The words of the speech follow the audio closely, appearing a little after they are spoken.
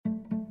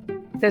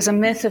There's a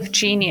myth of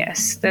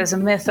genius. There's a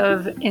myth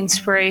of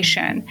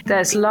inspiration.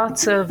 There's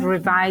lots of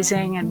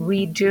revising and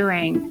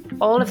redoing.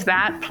 All of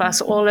that,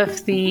 plus all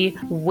of the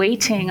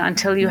waiting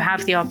until you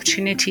have the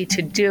opportunity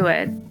to do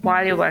it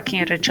while you're working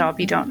at a job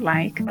you don't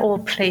like, all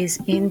plays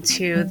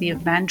into the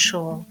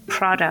eventual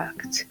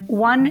product.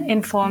 One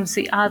informs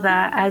the other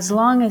as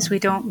long as we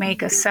don't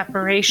make a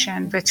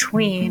separation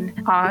between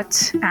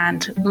art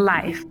and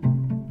life.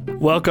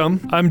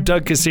 Welcome. I'm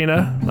Doug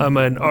Cassina. I'm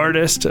an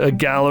artist, a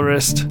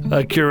gallerist,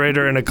 a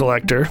curator, and a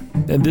collector.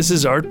 And this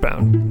is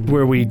Artbound,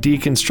 where we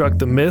deconstruct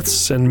the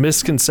myths and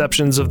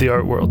misconceptions of the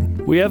art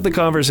world. We have the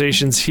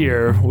conversations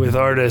here with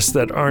artists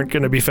that aren't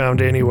going to be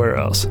found anywhere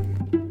else.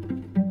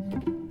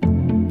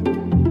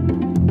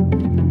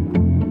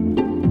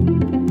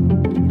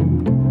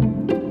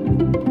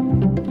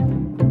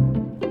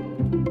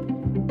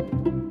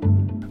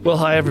 Well,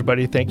 hi,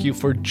 everybody. Thank you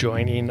for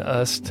joining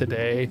us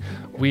today.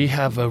 We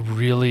have a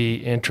really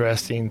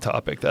interesting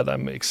topic that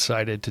I'm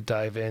excited to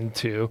dive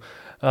into.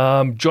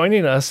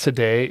 Joining us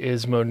today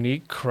is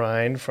Monique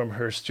Krein from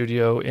her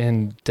studio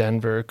in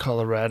Denver,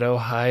 Colorado.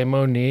 Hi,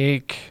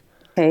 Monique.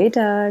 Hey,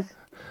 Doug.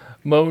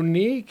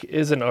 Monique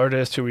is an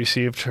artist who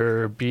received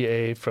her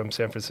BA from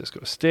San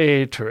Francisco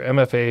State, her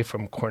MFA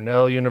from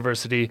Cornell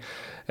University,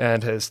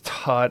 and has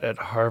taught at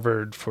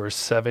Harvard for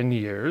 7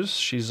 years.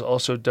 She's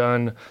also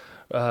done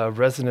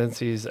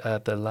residencies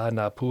at the La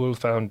Napoule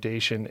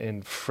Foundation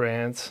in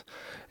France.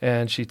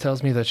 And she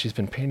tells me that she's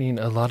been painting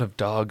a lot of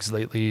dogs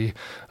lately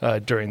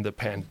during the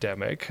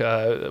pandemic.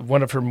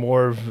 One of her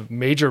more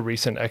major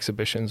recent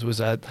exhibitions was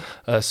at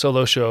a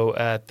solo show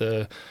at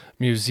the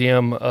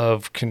Museum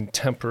of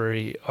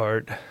Contemporary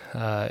Art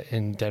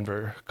in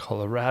Denver,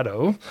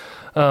 Colorado.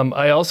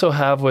 I also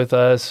have with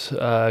us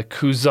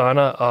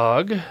Kuzana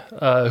Og,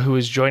 who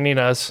is joining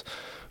us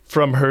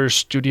from her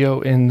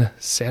studio in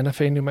Santa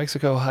Fe, New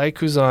Mexico. Hi,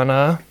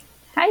 Kuzana.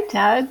 Hi,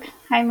 Doug.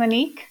 Hi,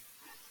 Monique.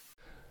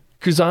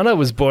 Kuzana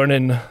was born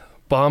in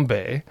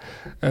Bombay,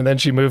 and then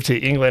she moved to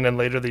England and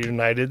later the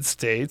United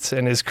States,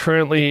 and is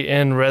currently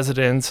in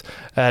residence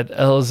at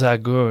El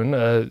Zagun,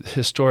 a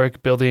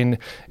historic building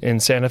in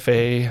Santa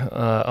Fe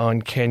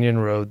on Canyon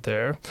Road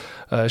there.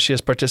 She has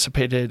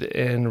participated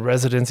in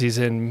residencies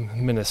in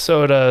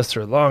Minnesota,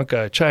 Sri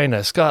Lanka,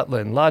 China,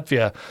 Scotland,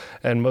 Latvia,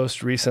 and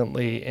most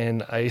recently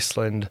in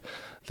Iceland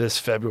this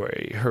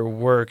February. Her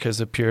work has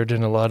appeared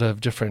in a lot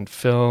of different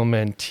film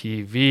and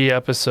TV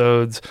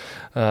episodes,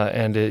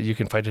 and you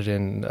can find it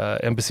in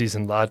embassies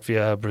in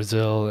Latvia,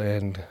 Brazil,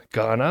 and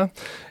Ghana,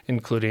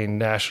 including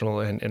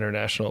national and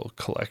international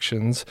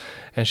collections.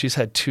 And she's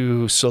had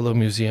 2 solo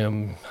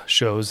museum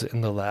shows in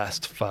the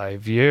last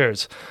 5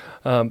 years.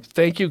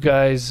 Thank you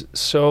guys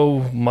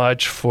so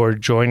much for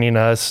joining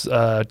us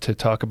to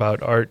talk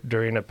about art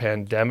during a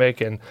pandemic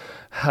and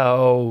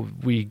how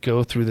we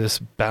go through this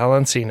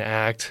balancing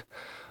act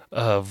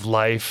of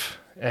life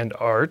and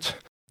art.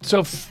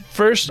 So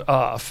first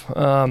off,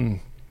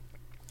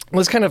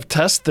 let's kind of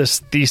test this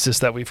thesis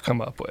that we've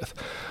come up with.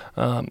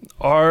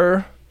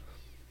 Are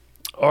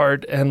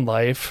art and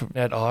life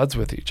at odds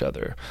with each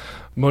other?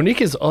 Monique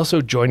is also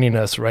joining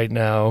us right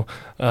now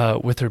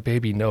with her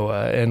baby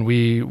Noah, and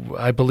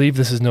I believe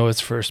this is Noah's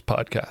first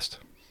podcast.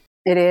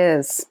 It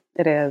is.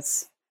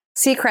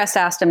 Seacrest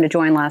asked him to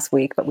join last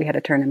week, but we had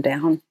to turn him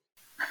down.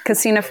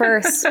 Cassina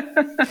first.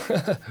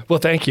 Well,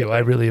 thank you. I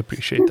really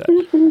appreciate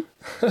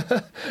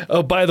that.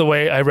 Oh, by the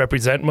way, I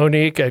represent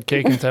Monique at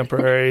K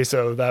Contemporary,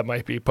 so that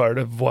might be part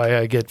of why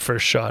I get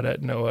first shot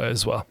at Noah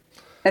as well.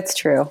 That's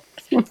true.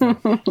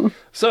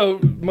 So,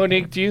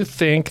 Monique, do you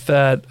think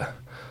that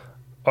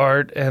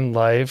art and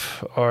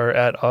life are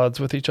at odds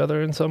with each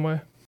other in some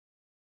way?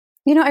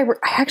 You know, I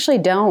actually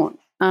don't.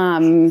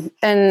 And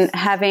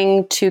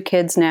having 2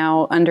 kids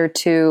now, under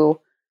 2,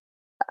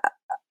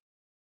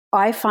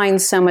 I find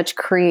so much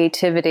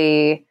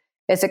creativity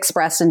is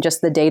expressed in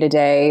just the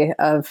day-to-day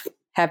of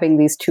having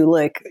these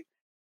 2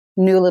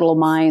 new little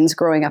minds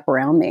growing up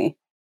around me.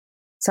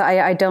 So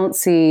I don't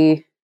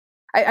see,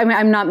 I mean,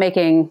 I'm not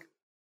making,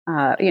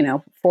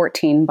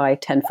 14 by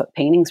 10 foot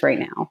paintings right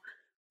now,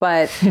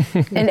 but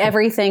in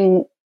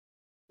everything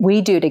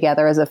we do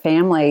together as a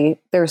family,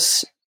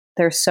 there's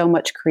so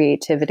much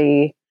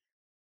creativity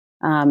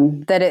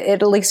that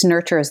it at least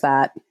nurtures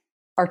that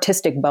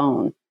artistic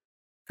bone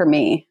for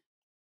me.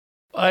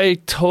 I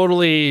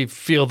totally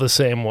feel the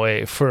same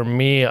way. For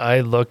me,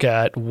 I look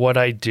at what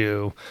I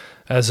do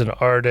as an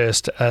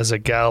artist, as a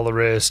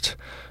gallerist,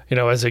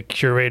 as a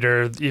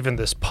curator, even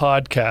this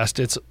podcast,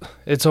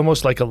 it's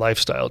almost like a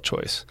lifestyle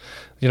choice.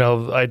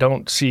 I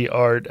don't see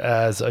art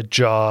as a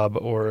job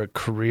or a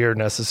career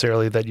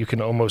necessarily that you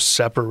can almost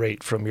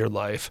separate from your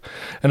life.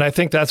 And I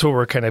think that's what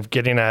we're kind of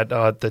getting at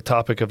the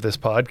topic of this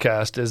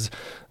podcast is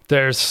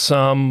there's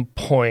some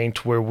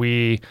point where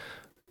we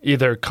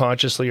either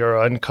consciously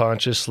or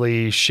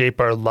unconsciously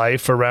shape our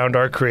life around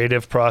our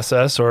creative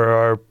process, or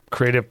our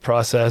creative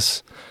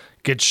process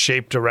gets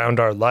shaped around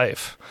our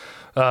life.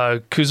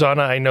 Kuzana,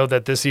 I know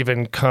that this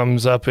even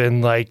comes up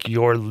in like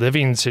your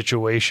living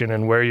situation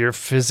and where you're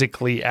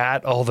physically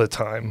at all the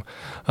time,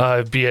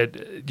 be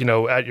it, you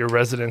know, at your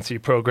residency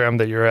program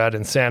that you're at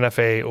in Santa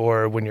Fe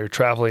or when you're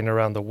traveling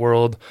around the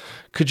world.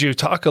 Could you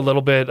talk a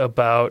little bit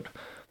about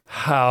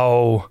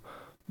how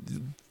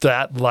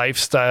that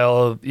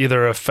lifestyle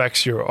either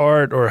affects your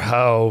art or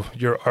how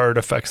your art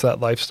affects that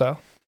lifestyle?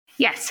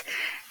 Yes.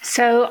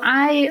 So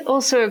I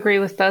also agree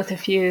with both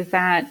of you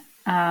that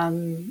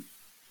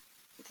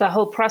the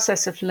whole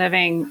process of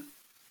living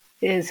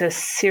is a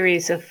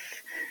series of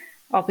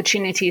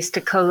opportunities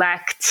to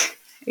collect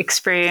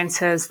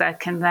experiences that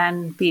can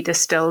then be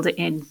distilled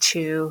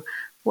into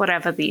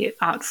whatever the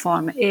art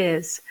form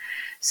is.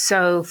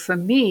 So for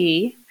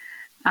me,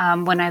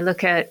 when I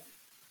look at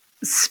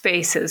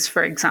spaces,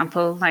 for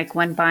example, like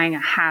when buying a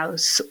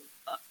house,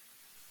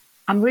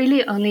 I'm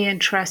really only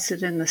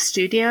interested in the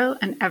studio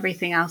and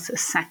everything else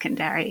is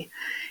secondary.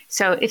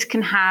 So it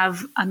can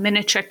have a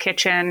miniature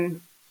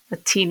kitchen, a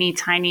teeny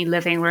tiny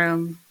living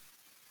room.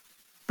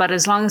 But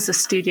as long as the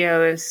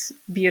studio is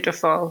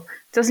beautiful,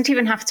 it doesn't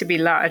even have to be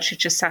large. It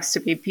just has to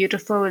be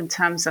beautiful in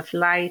terms of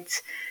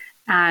light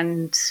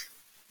and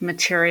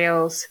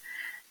materials.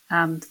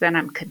 Then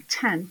I'm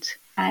content.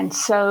 And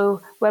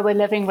so where we're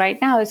living right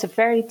now is a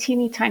very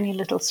teeny tiny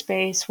little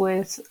space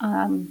with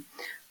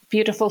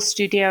beautiful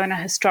studio in a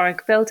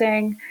historic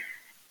building.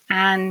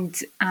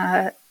 And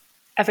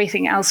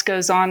everything else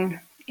goes on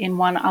in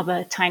one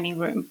other tiny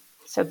room.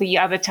 So the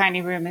other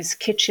tiny room is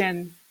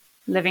kitchen,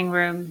 living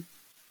room,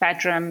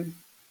 bedroom.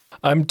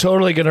 I'm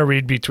totally going to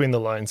read between the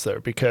lines there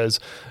because,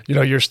 you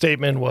know, your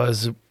statement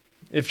was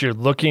if you're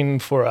looking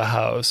for a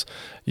house,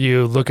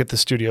 you look at the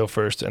studio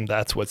first and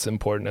that's what's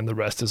important and the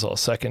rest is all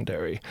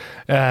secondary.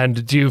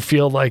 And do you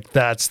feel like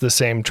that's the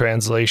same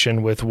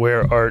translation with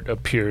where art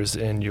appears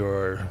in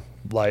your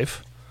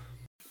life?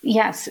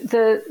 Yes,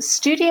 the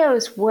studio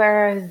is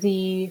where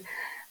the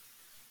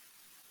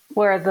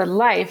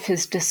life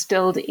is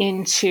distilled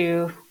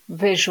into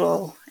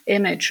visual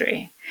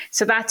imagery.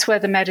 So that's where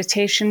the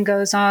meditation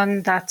goes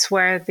on. That's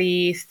where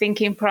the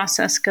thinking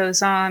process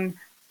goes on.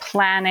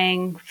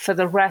 Planning for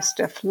the rest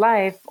of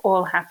life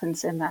all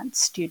happens in that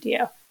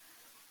studio,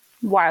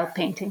 while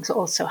paintings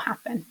also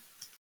happen.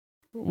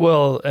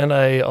 Well, and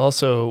I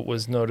also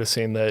was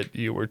noticing that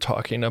you were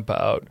talking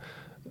about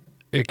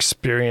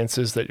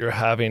experiences that you're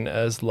having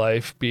as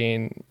life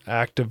being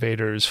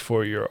activators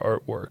for your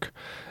artwork.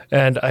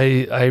 And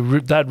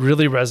that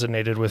really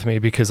resonated with me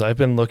because I've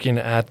been looking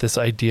at this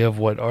idea of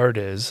what art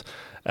is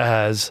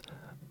as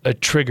a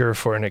trigger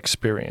for an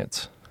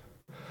experience.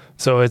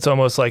 So it's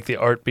almost like the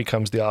art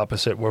becomes the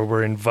opposite, where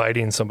we're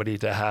inviting somebody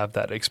to have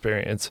that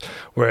experience,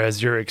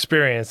 whereas your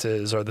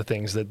experiences are the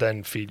things that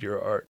then feed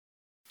your art.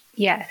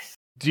 Yes.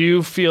 Do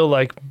you feel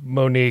like,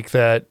 Monique,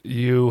 that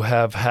you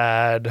have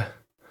had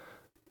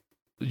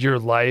your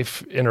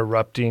life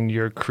interrupting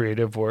your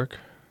creative work?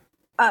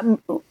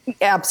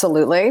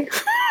 Absolutely.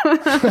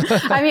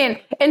 I mean,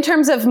 in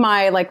terms of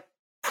my like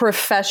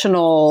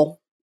professional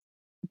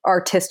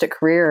artistic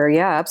career,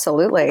 yeah,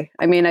 absolutely.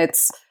 I mean,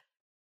 it's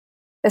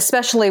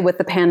especially with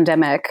the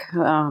pandemic,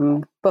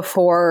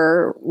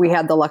 before we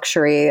had the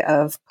luxury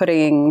of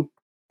putting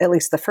at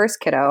least the first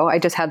kiddo. I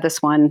just had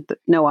this one,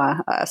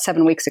 Noah,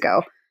 7 weeks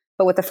ago.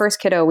 But with the first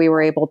kiddo, we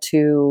were able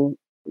to,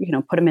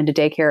 put him into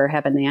daycare or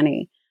have a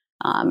nanny.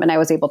 And I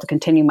was able to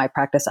continue my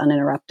practice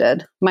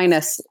uninterrupted,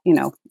 minus,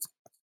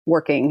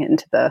 working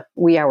into the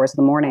wee hours of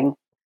the morning.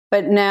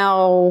 But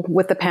now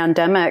with the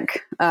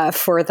pandemic,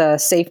 for the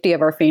safety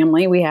of our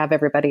family, we have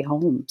everybody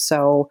home.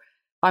 So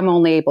I'm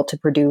only able to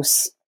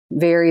produce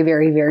very,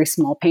 very, very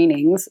small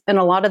paintings. And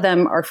a lot of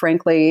them are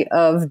frankly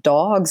of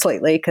dogs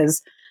lately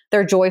because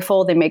they're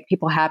joyful. They make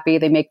people happy.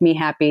 They make me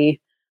happy.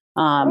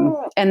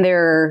 And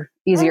they're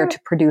easier to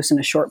produce in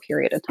a short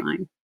period of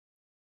time,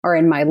 or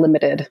in my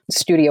limited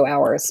studio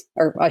hours,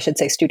 or I should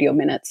say studio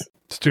minutes.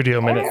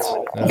 Studio minutes.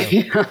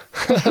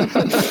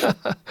 Yeah.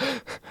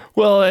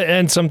 Well,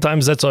 and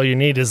sometimes that's all you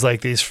need is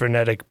like these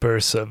frenetic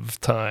bursts of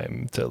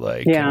time to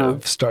kind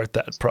of start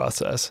that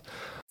process.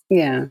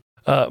 Yeah.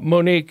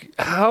 Monique,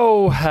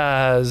 how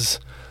has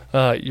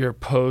your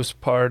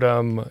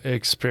postpartum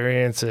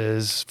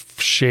experiences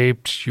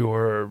shaped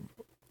your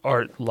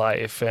art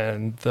life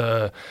and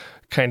the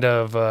kind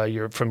of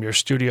from your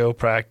studio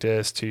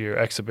practice to your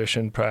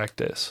exhibition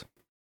practice?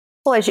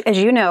 Well, as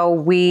you know,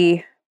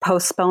 we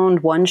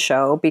postponed one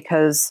show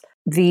because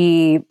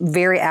the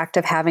very act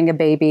of having a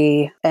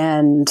baby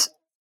and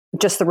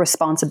just the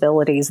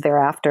responsibilities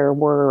thereafter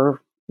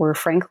were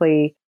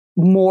frankly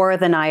more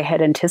than I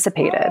had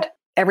anticipated.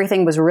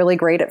 Everything was really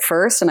great at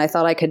first, and I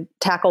thought I could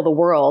tackle the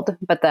world,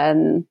 but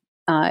then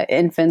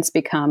infants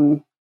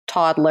become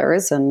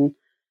toddlers, and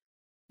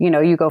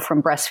you go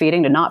from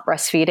breastfeeding to not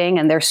breastfeeding,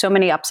 and there's so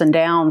many ups and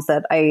downs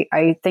that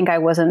I think I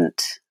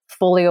wasn't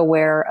fully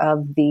aware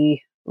of the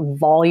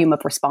volume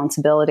of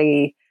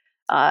responsibility,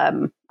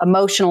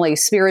 emotionally,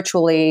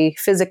 spiritually,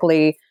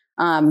 physically,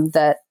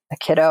 that a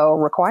kiddo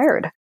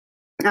required.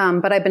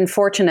 But I've been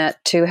fortunate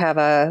to have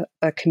a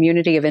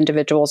community of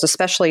individuals,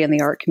 especially in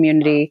the art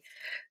community,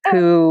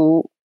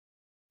 who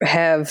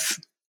have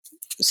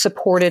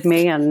supported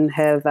me and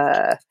have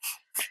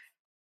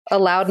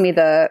allowed me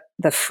the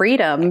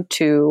freedom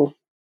to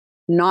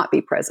not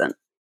be present,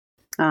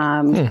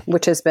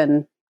 which has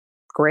been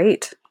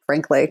great,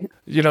 frankly.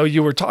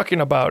 You were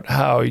talking about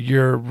how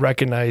you're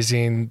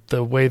recognizing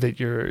the way that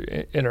you're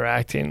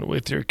interacting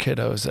with your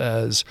kiddos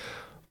as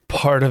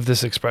part of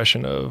this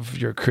expression of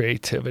your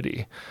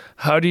creativity.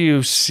 How do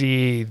you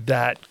see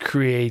that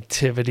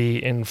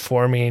creativity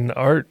informing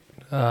art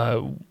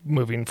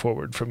moving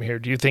forward from here?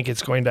 Do you think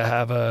it's going to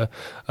have a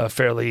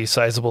fairly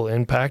sizable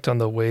impact on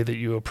the way that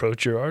you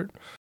approach your art?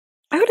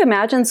 I would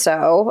imagine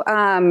so.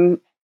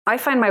 I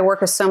find my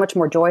work is so much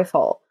more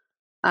joyful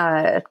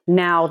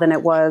now than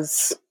it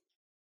was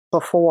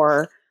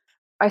before.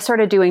 I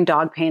started doing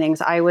dog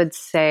paintings, I would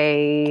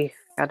say,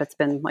 God, it's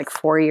been like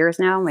 4 years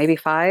now, maybe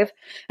 5.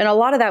 And a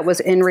lot of that was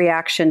in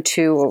reaction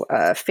to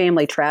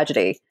family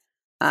tragedy.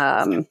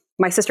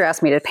 My sister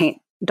asked me to paint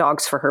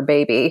dogs for her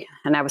baby,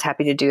 and I was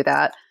happy to do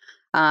that.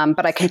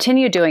 But I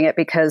continued doing it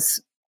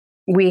because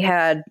we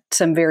had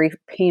some very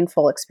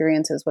painful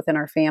experiences within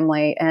our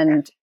family,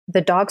 and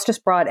the dogs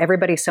just brought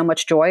everybody so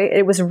much joy.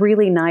 It was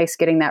really nice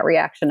getting that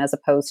reaction as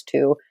opposed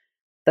to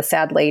the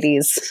sad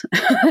ladies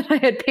that I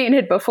had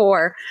painted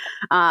before.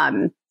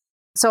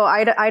 So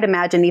I'd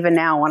imagine even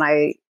now when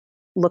I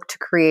look to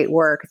create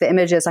work, the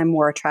images I'm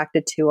more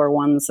attracted to are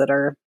ones that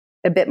are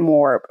a bit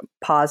more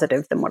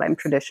positive than what I'm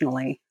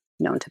traditionally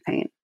known to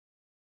paint.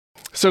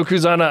 So,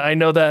 Khuzana, I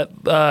know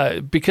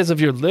that because of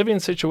your living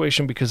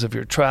situation, because of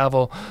your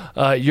travel,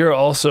 you're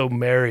also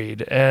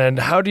married. And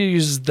how do you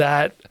use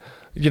that,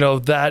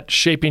 that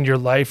shaping your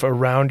life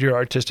around your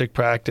artistic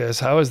practice?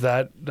 How has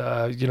that,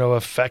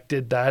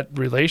 affected that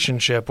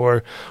relationship,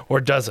 or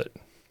does it?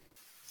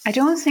 I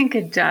don't think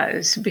it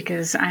does,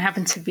 because I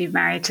happen to be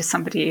married to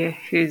somebody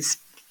who's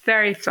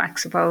very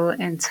flexible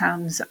in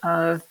terms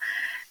of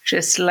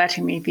just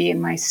letting me be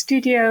in my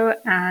studio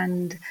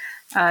and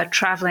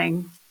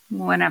traveling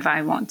whenever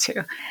I want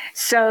to.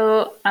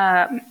 So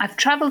I've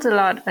traveled a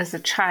lot as a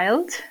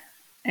child,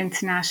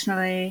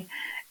 internationally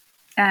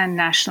and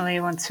nationally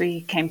once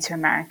we came to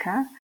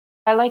America.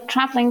 I like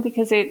traveling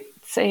because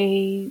it's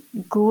a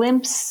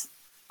glimpse,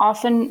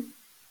 often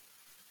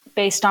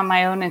based on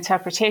my own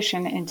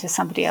interpretation, into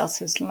somebody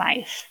else's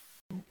life.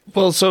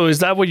 Well, so is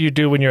that what you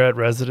do when you're at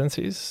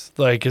residencies?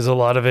 Like, is a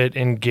lot of it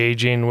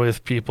engaging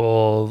with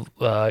people,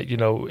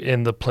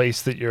 in the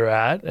place that you're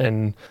at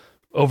and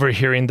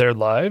overhearing their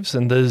lives?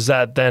 And does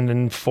that then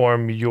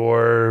inform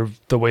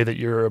the way that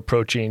you're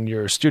approaching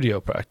your studio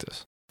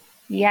practice?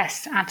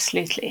 Yes,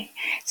 absolutely.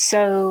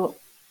 So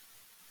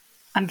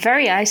I'm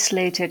very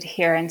isolated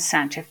here in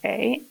Santa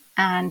Fe,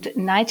 and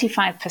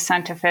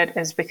 95% of it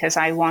is because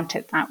I want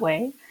it that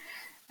way.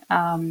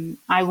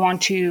 I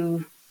want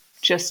to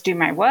just do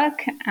my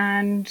work,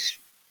 and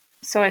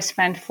so I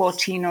spend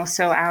 14 or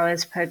so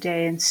hours per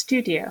day in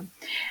studio.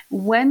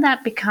 When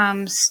that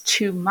becomes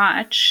too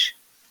much,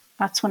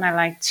 that's when I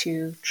like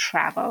to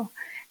travel.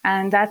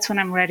 And that's when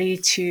I'm ready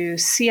to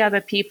see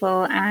other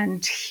people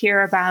and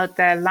hear about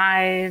their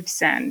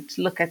lives and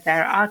look at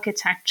their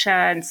architecture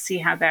and see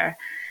how their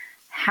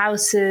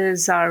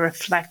houses are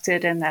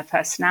reflected in their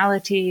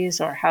personalities,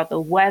 or how the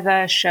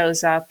weather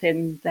shows up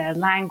in their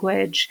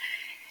language.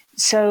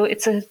 So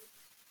it's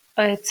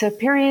a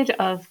period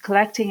of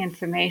collecting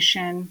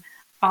information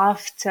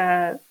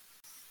after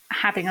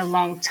having a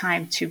long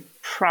time to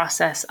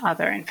process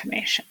other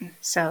information.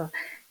 So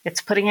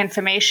it's putting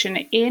information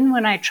in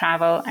when I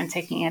travel and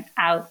taking it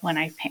out when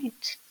I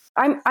paint.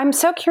 I'm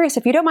so curious,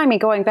 if you don't mind me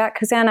going back,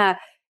 Khuzana,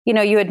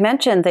 you had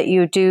mentioned that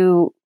you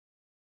do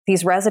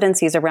these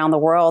residencies around the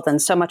world,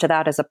 and so much of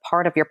that is a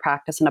part of your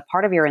practice and a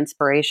part of your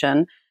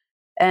inspiration.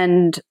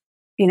 And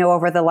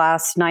over the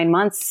last 9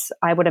 months,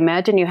 I would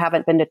imagine you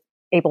haven't been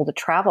able to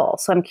travel.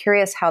 So I'm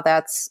curious how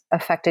that's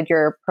affected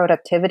your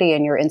productivity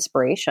and your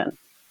inspiration.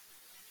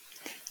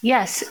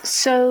 Yes.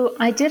 So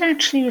I did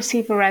actually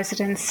receive a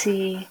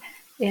residency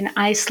in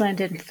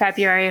Iceland in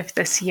February of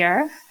this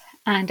year.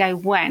 And I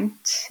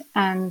went,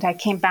 and I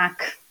came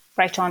back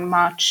right on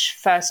March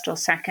 1st or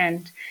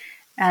 2nd.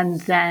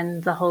 And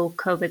then the whole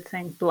COVID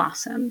thing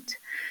blossomed.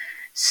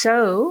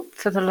 So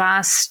for the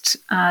last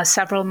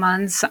several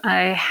months,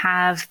 I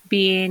have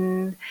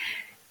been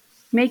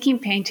making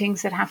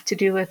paintings that have to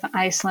do with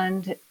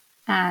Iceland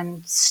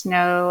and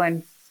snow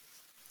and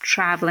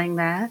traveling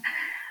there.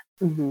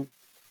 Mm-hmm.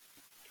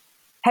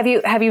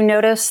 Have you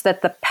noticed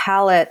that the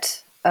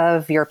palette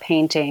of your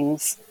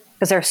paintings,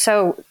 because they're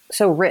so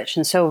rich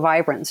and so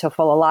vibrant and so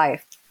full of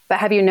life, but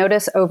have you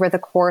noticed over the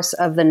course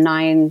of the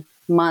 9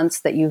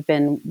 months that you've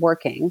been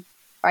working,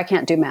 I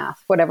can't do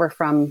math, whatever,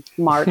 from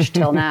March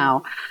till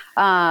now.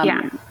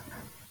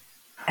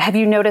 Have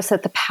you noticed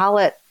that the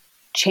palette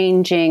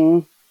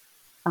changing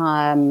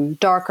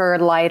darker,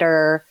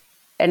 lighter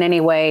in any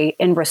way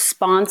in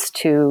response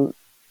to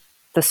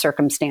the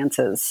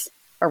circumstances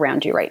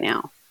around you right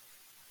now?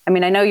 I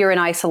mean, I know you're in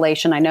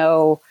isolation. I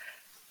know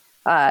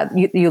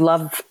you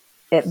love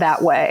it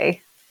that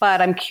way.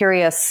 But I'm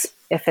curious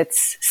if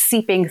it's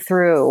seeping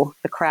through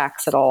the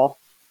cracks at all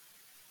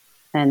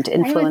and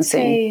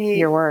influencing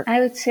your work.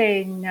 I would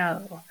say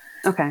no.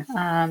 Okay.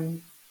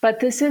 But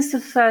this is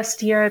the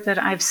first year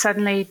that I've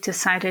suddenly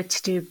decided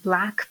to do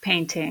black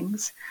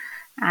paintings.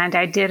 And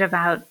I did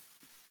about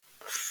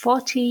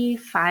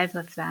 45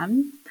 of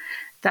them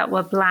that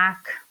were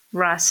black,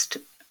 rust,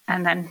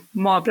 and then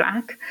more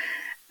black.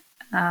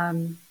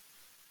 But,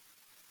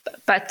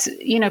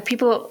 you know,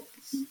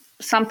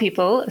 some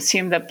people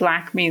assume that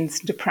black means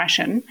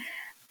depression,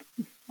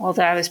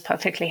 although I was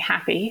perfectly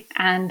happy.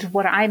 And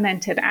what I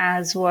meant it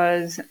as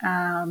was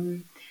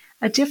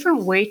a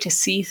different way to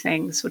see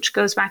things, which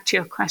goes back to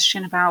your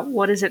question about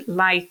what is it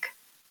like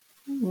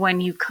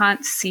when you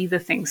can't see the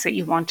things that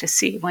you want to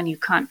see, when you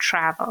can't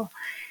travel.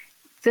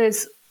 So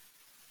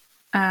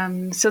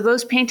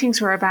those paintings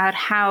were about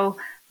how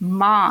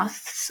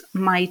moths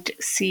might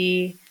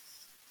see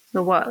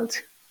the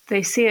world.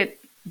 They see it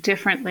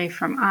differently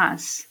from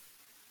us.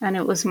 And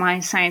it was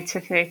my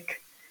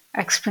scientific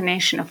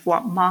explanation of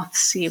what moths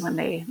see when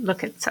they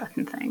look at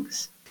certain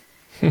things.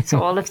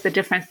 So all of the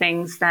different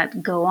things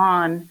that go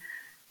on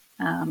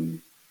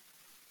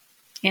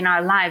in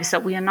our lives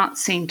that we are not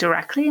seeing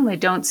directly and we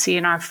don't see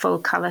in our full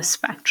color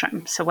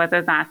spectrum. So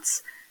whether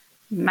that's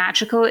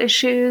magical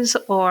issues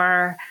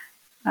or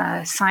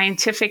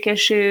scientific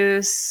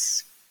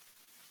issues,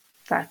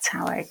 that's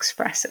how I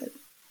express it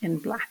in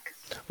black.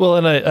 Well,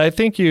 and I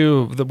think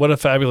what a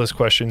fabulous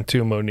question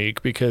too,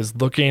 Monique, because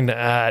looking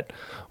at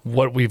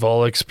what we've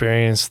all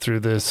experienced through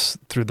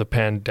the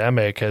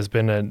pandemic has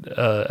been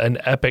an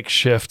epic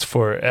shift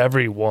for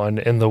everyone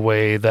in the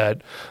way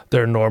that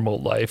their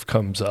normal life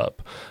comes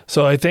up.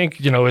 So I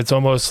think, it's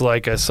almost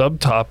like a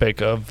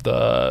subtopic of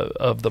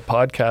the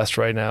podcast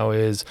right now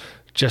is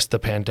just the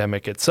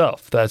pandemic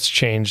itself. That's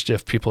changed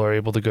if people are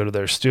able to go to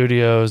their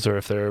studios or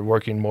if they're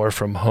working more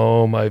from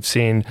home. I've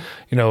seen,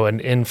 an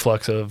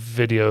influx of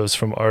videos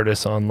from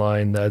artists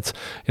online that's,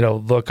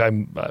 look,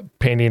 I'm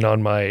painting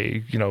on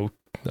my,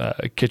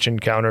 kitchen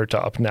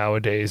countertop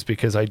nowadays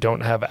because I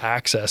don't have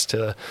access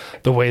to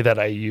the way that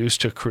I used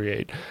to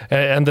create.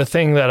 And the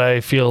thing that I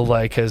feel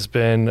like has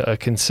been a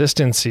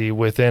consistency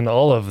within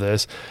all of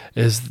this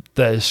is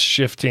the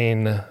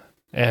shifting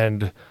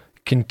and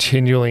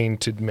continuing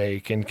to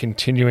make and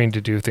continuing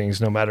to do things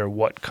no matter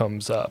what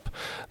comes up.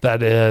 That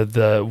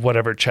the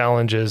whatever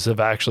challenges have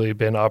actually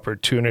been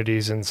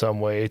opportunities in some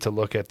way to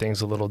look at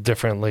things a little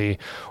differently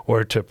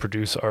or to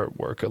produce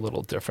artwork a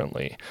little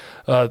differently.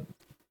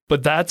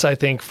 But that's, I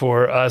think,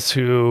 for us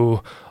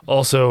who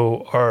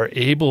also are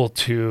able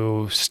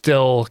to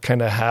still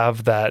kind of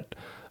have that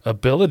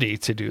ability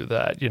to do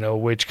that,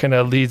 which kind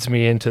of leads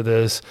me into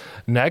this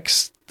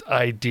next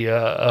idea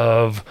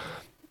of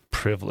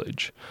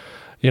privilege.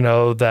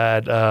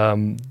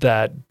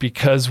 That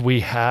because we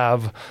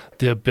have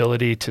the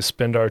ability to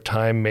spend our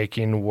time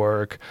making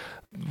work,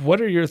 what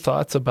are your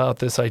thoughts about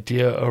this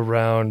idea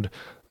around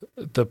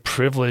the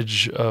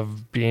privilege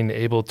of being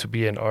able to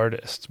be an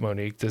artist,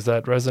 Monique? Does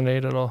that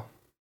resonate at all?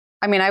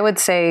 I mean, I would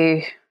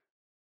say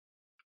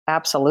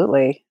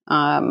absolutely.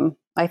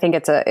 I think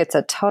it's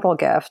a total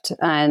gift,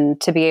 and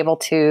to be able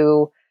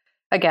to,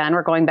 again,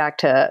 we're going back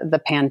to the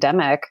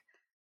pandemic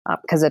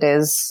because it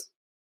is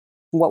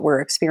what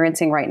we're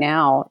experiencing right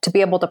now, to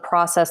be able to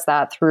process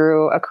that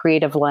through a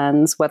creative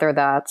lens, whether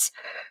that's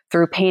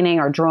through painting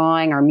or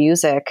drawing or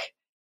music.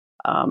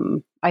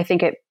 I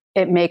think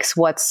it makes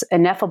what's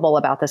ineffable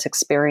about this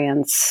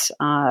experience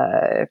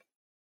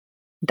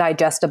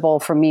digestible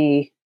for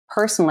me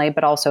personally,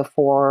 but also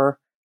for,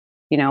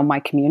 my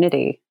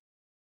community.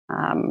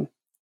 And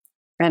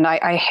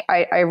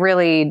I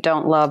really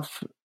don't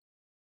love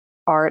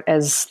art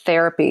as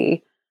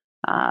therapy.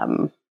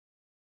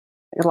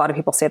 A lot of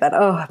people say that,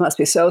 it must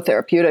be so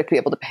therapeutic to be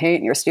able to paint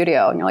in your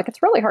studio. And you're like,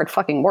 it's really hard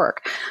fucking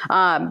work.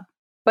 But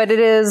it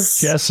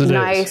is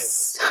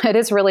nice. It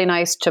is really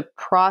nice to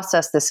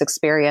process this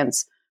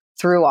experience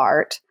through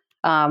art,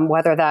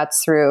 whether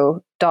that's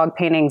through dog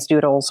paintings,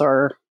 doodles,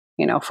 or,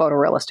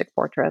 photorealistic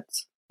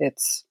portraits.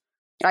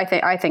 I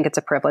think it's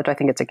a privilege. I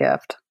think it's a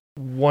gift.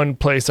 One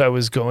place I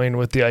was going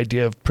with the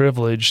idea of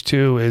privilege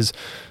too is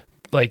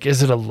like,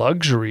 is it a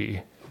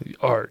luxury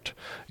art?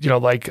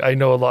 I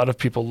know a lot of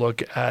people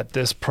look at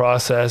this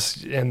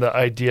process and the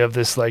idea of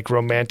this like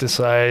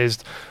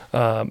romanticized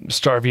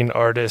starving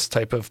artist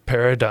type of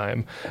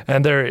paradigm.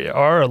 And there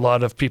are a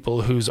lot of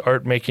people whose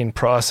art making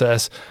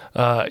process,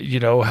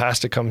 has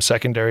to come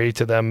secondary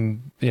to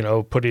them,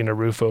 putting a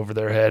roof over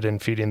their head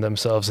and feeding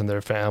themselves and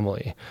their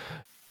family.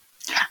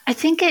 I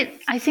think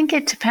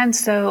it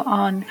depends though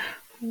on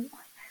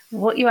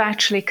what you're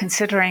actually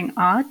considering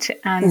art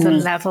and the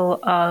level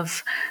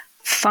of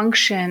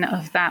function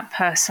of that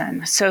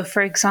person. So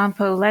for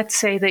example, let's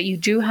say that you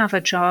do have a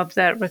job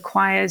that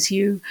requires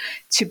you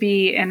to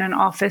be in an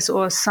office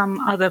or some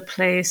other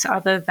place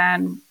other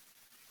than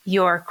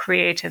your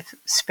creative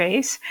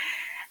space.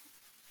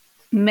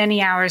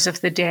 many hours of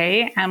the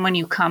day. And when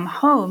you come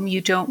home, you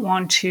don't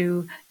want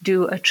to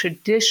do a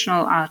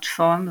traditional art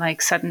form,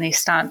 like suddenly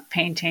start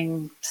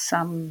painting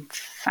some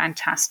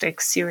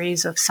fantastic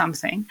series of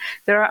something.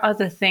 There are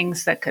other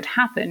things that could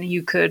happen.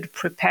 You could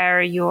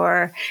prepare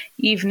your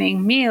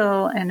evening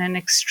meal in an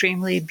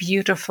extremely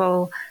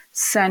beautiful,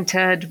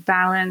 centered,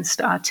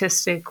 balanced,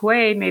 artistic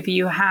way. Maybe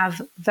you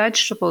have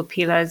vegetable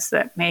peelers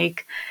that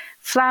make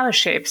flower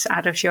shapes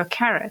out of your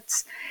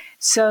carrots.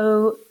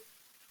 So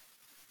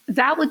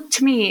that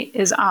to me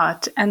is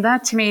art. And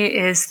that to me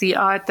is the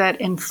art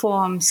that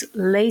informs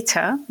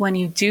later when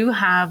you do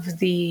have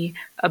the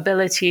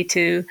ability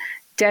to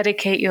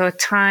dedicate your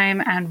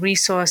time and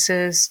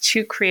resources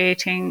to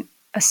creating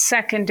a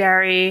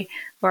secondary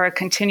or a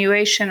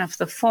continuation of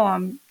the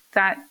form.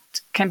 That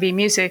can be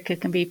music, it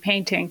can be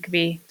painting, it can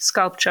be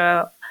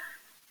sculpture,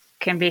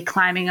 it can be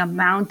climbing a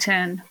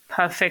mountain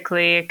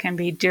perfectly, it can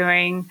be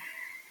doing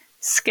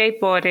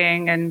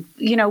skateboarding, and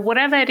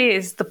whatever it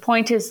is. The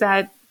point is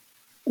that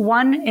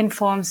one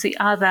informs the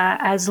other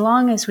as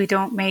long as we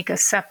don't make a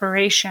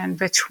separation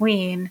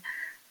between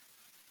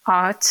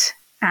art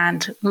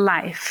and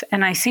life.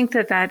 And I think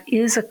that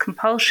is a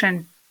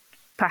compulsion,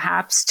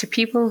 perhaps, to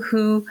people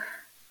who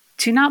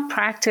do not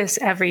practice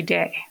every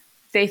day.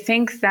 They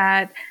think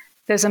that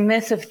there's a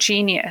myth of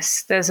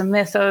genius, there's a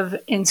myth of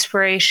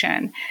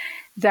inspiration,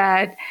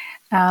 that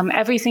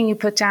everything you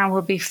put down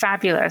will be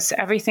fabulous,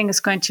 everything is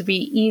going to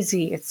be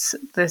easy. It's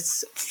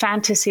this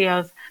fantasy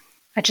of,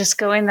 I just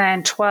go in there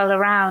and twirl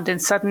around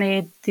and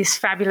suddenly these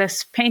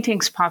fabulous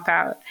paintings pop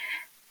out.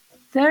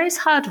 There is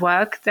hard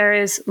work. There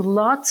is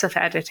lots of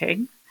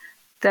editing.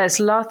 There's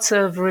lots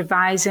of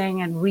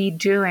revising and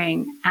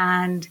redoing.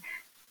 And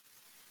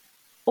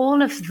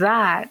all of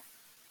that,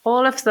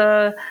 plus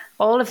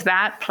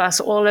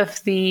all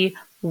of the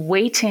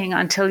waiting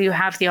until you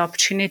have the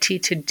opportunity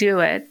to do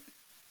it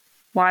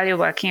while you're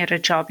working at a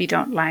job you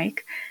don't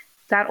like,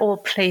 that all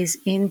plays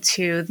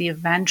into the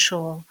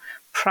eventual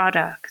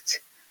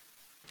product.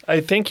 I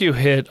think you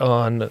hit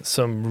on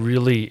some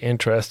really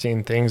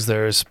interesting things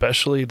there,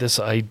 especially this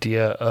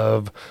idea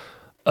of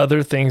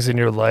other things in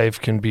your life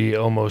can be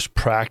almost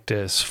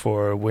practice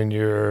for when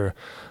you're,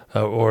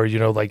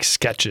 like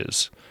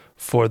sketches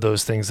for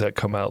those things that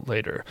come out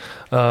later.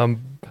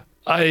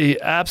 I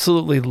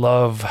absolutely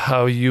love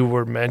how you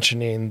were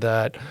mentioning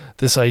that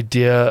this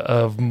idea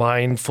of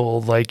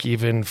mindful, like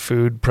even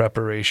food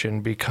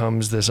preparation,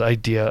 becomes this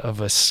idea of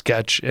a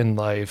sketch in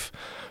life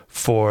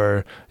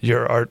for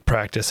your art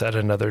practice at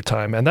another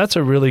time. And that's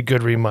a really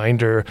good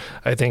reminder,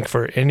 I think,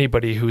 for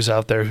anybody who's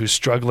out there who's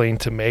struggling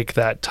to make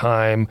that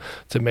time,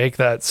 to make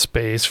that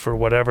space for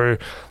whatever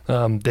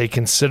they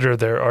consider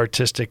their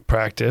artistic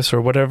practice,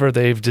 or whatever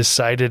they've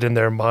decided in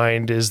their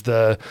mind is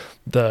the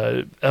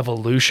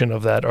evolution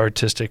of that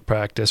artistic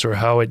practice, or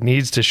how it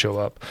needs to show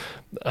up.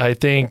 I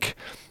think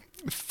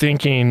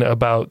thinking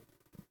about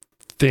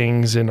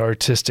things in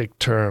artistic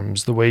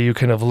terms, the way you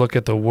kind of look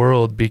at the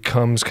world,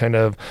 becomes kind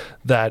of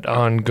that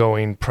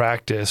ongoing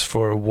practice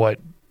for what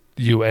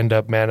you end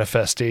up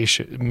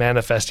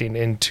manifesting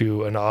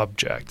into an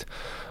object.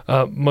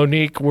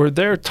 Monique, were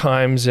there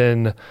times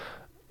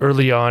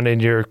early on in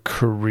your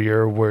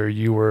career where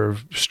you were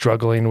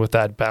struggling with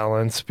that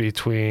balance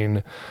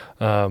between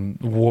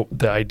the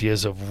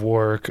ideas of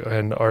work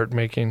and art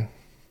making?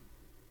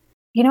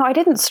 I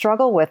didn't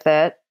struggle with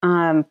it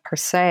per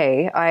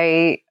se.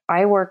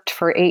 I worked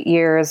for 8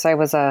 years. I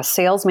was a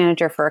sales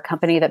manager for a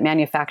company that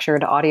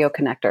manufactured audio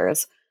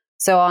connectors.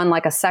 So on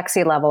like a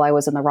sexy level, I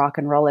was in the rock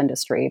and roll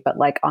industry, but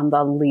like on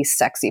the least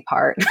sexy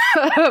part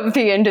of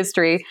the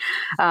industry.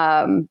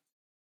 And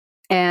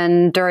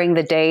during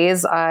the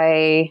days,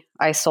 I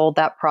sold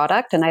that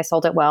product and I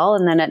sold it well.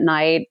 And then at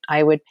night,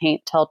 I would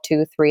paint till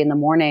 2, 3 in the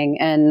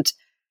morning. And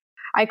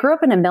I grew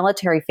up in a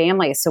military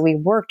family, so we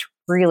worked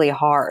really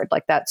hard.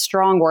 Like that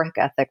strong work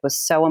ethic was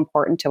so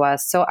important to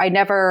us. So I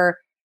never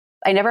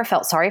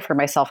felt sorry for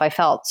myself. I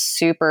felt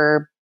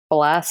super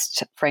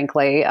blessed,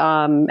 frankly,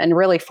 and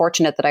really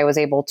fortunate that I was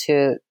able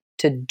to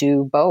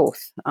do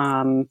both.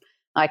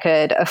 I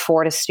could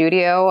afford a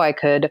studio. I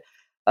could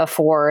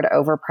afford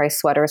overpriced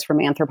sweaters from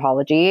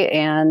Anthropologie,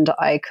 and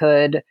I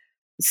could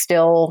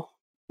still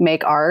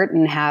make art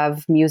and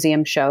have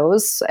museum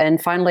shows.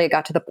 And finally, it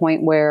got to the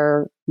point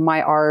where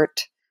my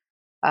art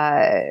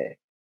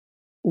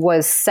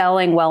was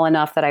selling well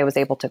enough that I was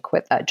able to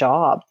quit that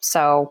job.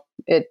 So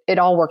it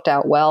all worked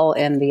out well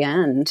in the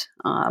end,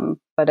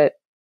 but it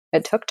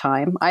took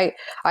time. I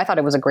thought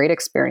it was a great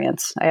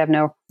experience. I have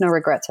no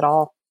regrets at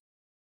all.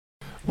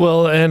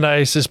 Well, and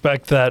I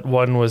suspect that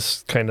one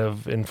was kind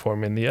of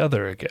informing the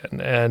other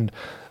again. And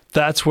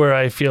that's where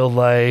I feel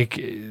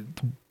like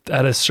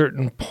at a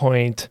certain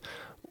point,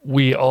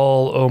 we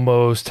all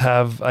almost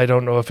have, I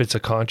don't know if it's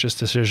a conscious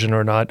decision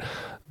or not,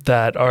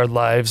 that our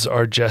lives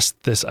are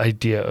just this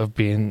idea of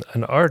being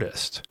an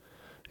artist.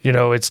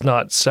 It's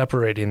not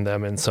separating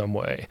them in some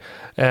way.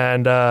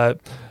 And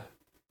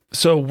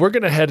so we're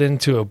going to head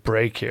into a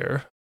break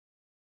here.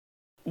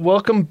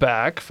 Welcome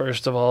back,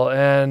 first of all.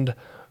 And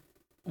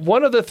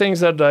one of the things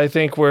that I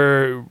think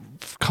we're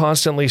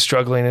constantly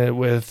struggling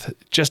with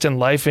just in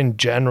life in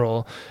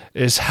general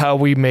is how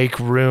we make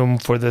room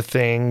for the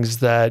things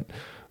that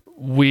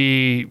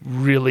we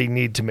really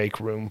need to make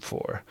room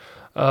for.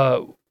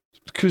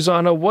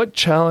 Khuzana, what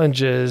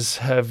challenges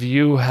have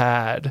you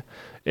had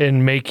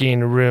in making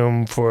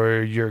room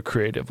for your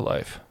creative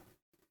life?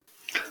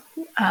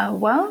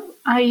 Well,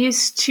 we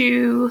used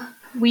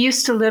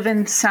to live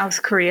in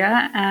South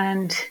Korea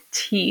and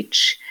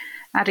teach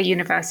at a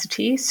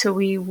university. So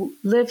we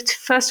lived,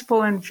 first of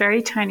all, in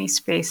very tiny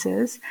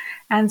spaces,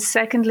 and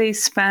secondly,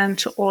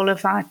 spent all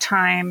of our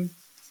time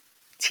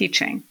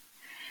teaching.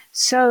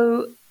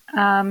 So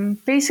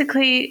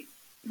basically,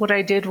 what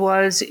I did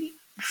was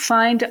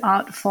find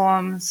art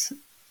forms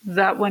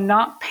that were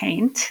not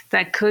paint,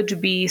 that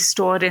could be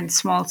stored in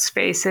small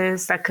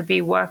spaces, that could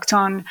be worked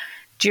on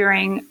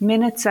during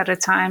minutes at a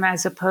time,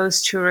 as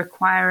opposed to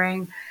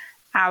requiring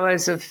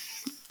hours of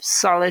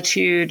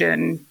solitude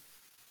and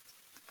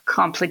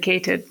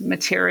complicated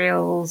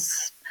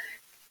materials,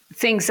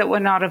 things that were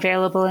not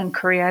available in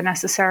Korea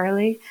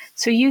necessarily.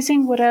 So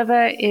using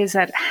whatever is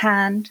at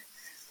hand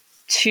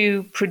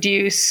to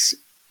produce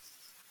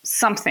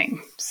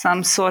something,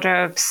 some sort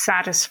of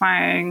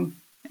satisfying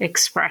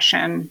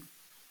expression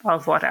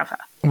of whatever.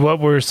 What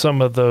were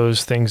some of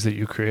those things that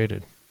you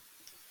created?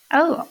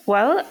 Oh,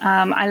 well,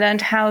 I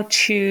learned how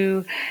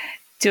to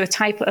do a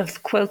type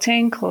of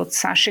quilting called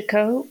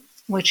sashiko,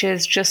 which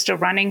is just a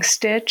running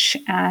stitch,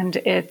 and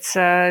it's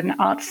an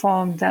art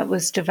form that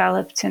was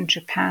developed in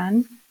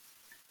Japan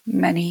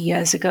many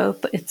years ago.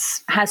 But it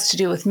has to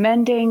do with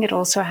mending. It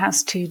also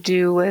has to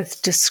do with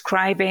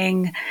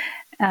describing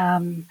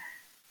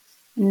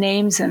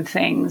names and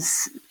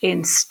things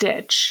in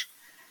stitch.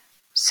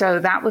 So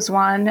that was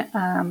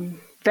one.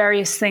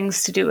 Various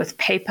things to do with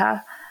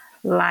paper,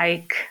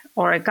 like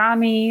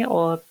origami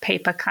or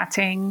paper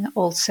cutting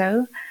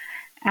also.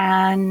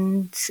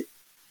 And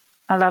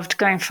I loved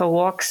going for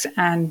walks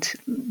and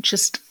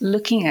just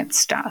looking at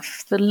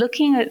stuff. The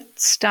looking at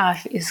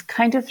stuff is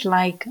kind of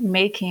like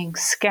making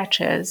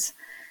sketches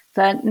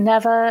that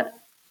never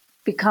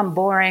become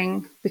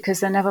boring because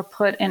they're never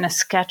put in a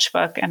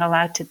sketchbook and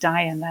allowed to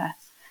die in there.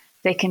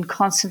 They can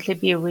constantly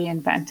be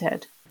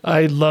reinvented.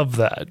 I love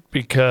that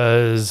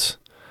because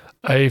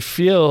I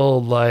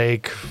feel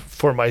like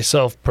for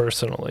myself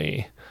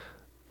personally,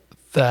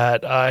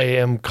 that I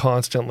am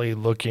constantly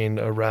looking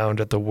around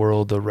at the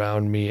world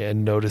around me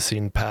and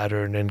noticing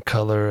pattern and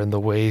color and the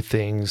way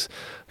things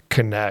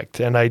connect.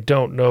 And I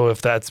don't know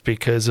if that's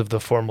because of the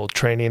formal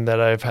training that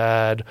I've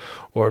had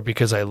or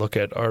because I look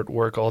at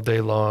artwork all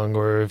day long,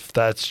 or if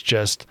that's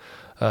just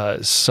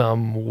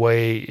some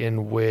way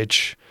in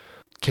which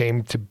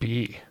came to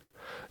be.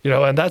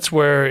 And that's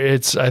where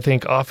it's, I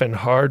think, often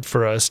hard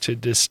for us to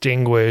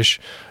distinguish,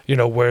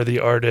 where the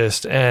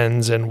artist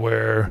ends and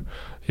where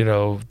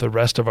the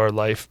rest of our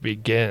life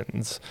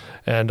begins.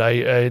 And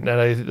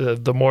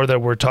the more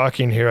that we're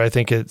talking here, I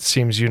think it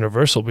seems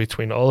universal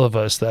between all of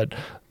us that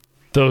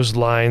those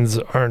lines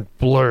aren't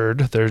blurred.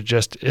 There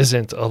just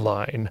isn't a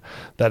line.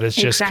 That is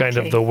just kind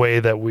of the way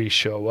that we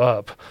show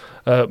up.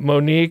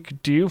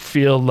 Monique, do you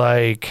feel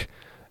like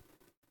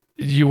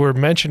you were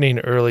mentioning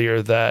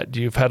earlier that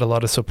you've had a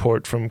lot of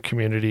support from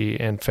community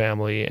and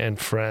family and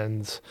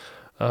friends?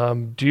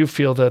 Do you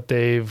feel that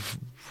they've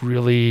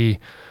really...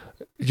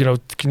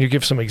 can you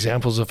give some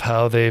examples of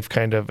how they've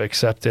kind of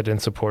accepted and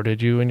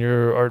supported you in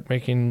your art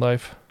making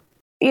life?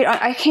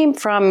 I came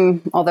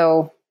from,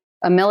 although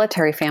a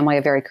military family,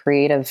 a very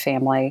creative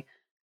family.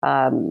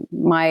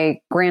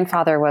 My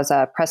grandfather was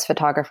a press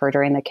photographer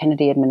during the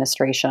Kennedy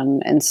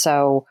administration. And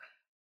so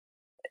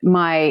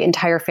my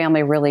entire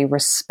family really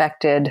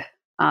respected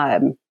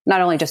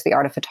not only just the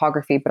art of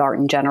photography, but art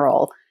in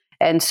general.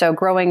 And so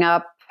growing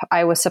up,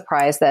 I was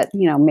surprised that,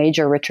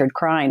 Major Richard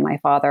Krein, my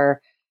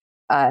father,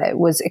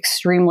 was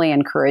extremely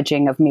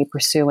encouraging of me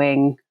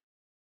pursuing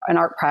an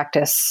art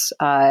practice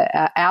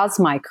as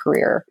my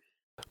career.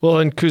 Well,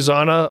 and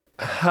Khuzana,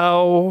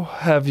 how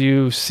have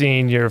you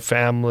seen your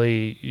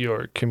family,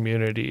 your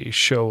community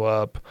show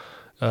up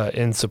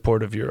in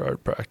support of your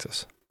art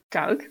practice?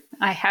 Doug,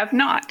 I have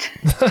not.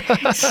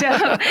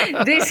 So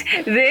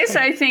this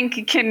I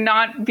think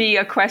cannot be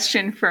a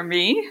question for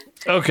me.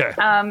 Okay.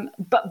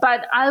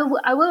 But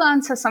I will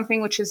answer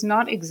something which is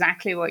not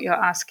exactly what you're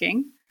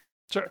asking.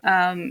 Sure.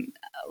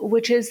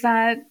 Which is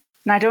that,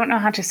 and I don't know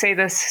how to say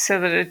this so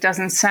that it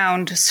doesn't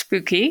sound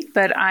spooky,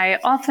 but I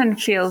often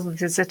feel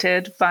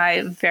visited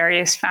by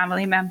various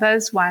family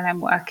members while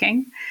I'm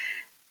working.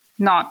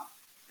 Not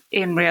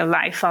in real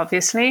life,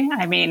 obviously.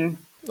 I mean...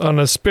 on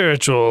a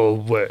spiritual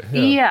way.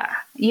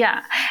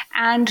 Yeah.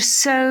 And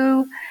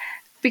so,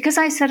 because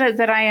I said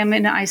that I am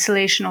in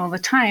isolation all the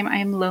time, I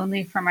am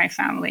lonely for my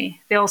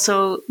family.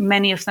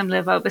 Many of them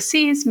live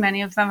overseas.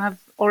 Many of them have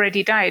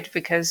already died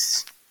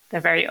because they're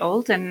very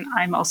old, and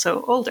I'm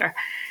also older.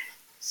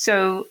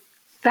 So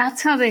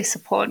that's how they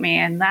support me.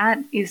 And that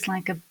is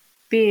like a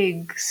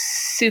big,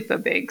 super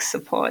big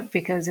support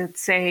because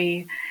it's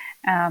a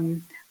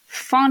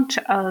font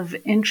of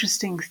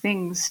interesting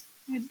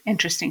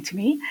to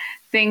me,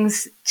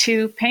 things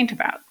to paint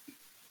about.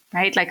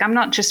 right? Like, I'm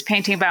not just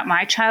painting about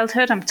my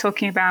childhood. I'm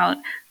talking about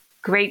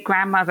great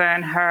grandmother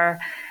and her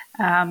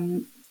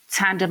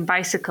tandem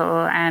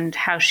bicycle and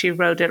how she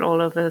rode it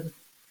all over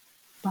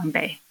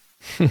Bombay,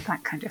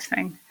 that kind of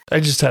thing. I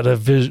just had a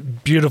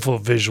beautiful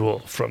visual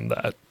from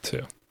that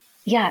too.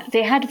 Yeah,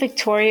 they had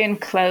Victorian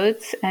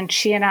clothes, and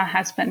she and her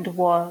husband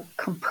wore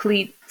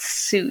complete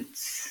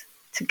suits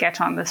to get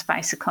on this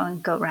bicycle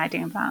and go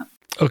riding about.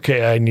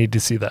 Okay, I need to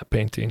see that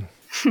painting.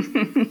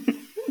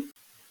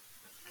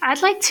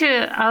 I'd like to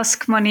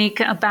ask Monique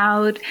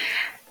about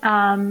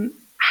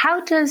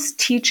how does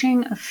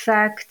teaching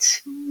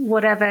affect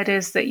whatever it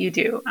is that you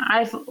do?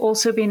 I've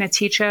also been a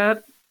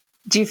teacher.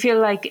 Do you feel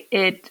like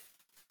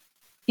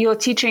you're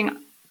teaching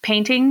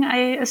painting,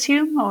 I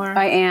assume? Or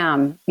I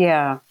am,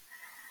 yeah.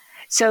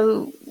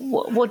 So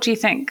what do you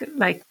think?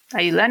 Like,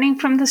 are you learning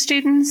from the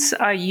students?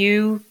 Are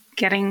you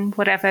getting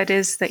whatever it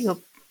is that you're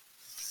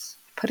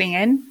putting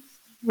in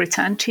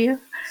returned to you?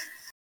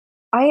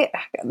 I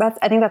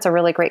think that's a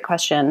really great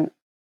question.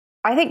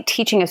 I think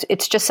teaching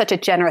it's just such a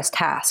generous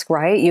task,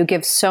 right? You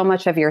give so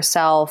much of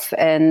yourself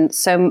and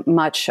so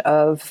much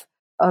of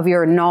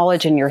your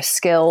knowledge and your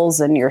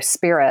skills and your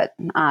spirit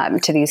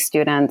to these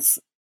students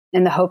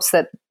in the hopes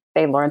that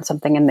they learn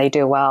something and they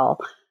do well.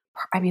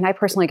 I mean, I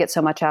personally get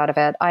so much out of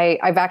it.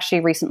 I've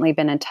actually recently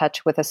been in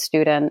touch with a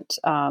student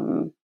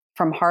from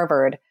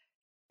Harvard,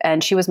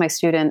 and she was my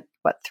student,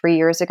 3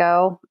 years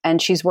ago,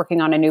 and she's working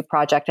on a new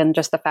project. And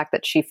just the fact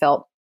that she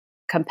felt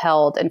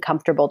compelled and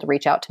comfortable to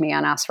reach out to me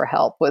and ask for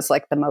help was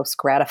like the most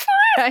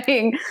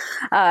gratifying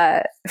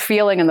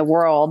feeling in the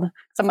world.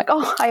 So I'm like,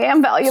 oh, I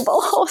am valuable.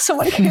 Oh,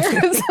 someone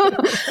cares.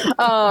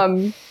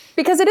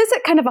 Because it is a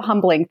kind of a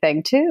humbling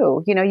thing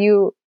too. You know,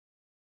 you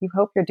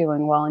hope you're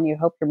doing well and you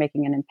hope you're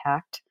making an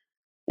impact.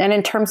 And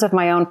in terms of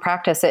my own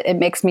practice, it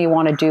makes me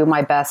want to do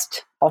my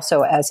best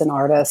also as an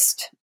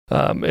artist.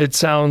 It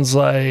sounds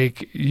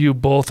like you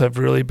both have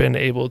really been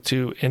able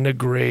to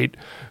integrate,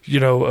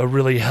 a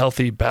really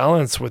healthy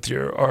balance with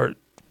your art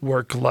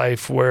work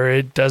life where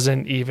it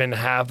doesn't even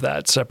have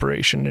that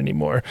separation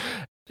anymore.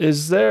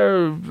 Is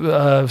there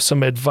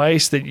some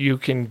advice that you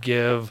can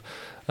give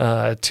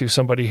to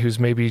somebody who's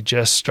maybe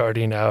just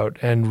starting out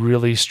and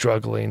really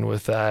struggling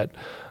with that,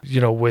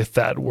 with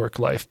that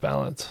work-life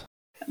balance?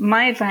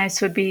 My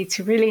advice would be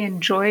to really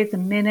enjoy the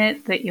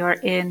minute that you're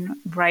in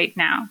right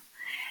now.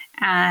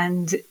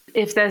 And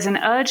if there's an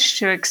urge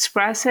to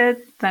express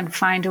it, then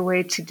find a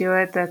way to do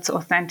it that's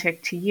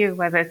authentic to you,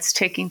 whether it's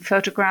taking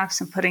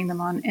photographs and putting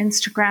them on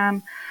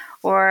Instagram,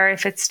 or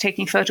if it's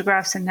taking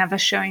photographs and never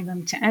showing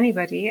them to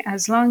anybody.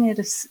 As long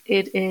as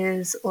it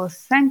is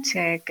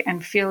authentic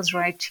and feels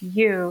right to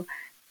you,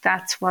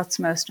 that's what's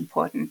most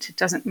important. It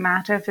doesn't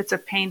matter if it's a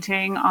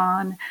painting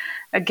on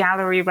a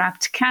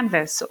gallery-wrapped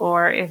canvas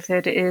or if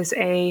it is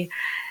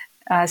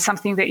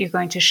something that you're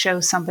going to show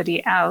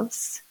somebody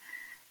else.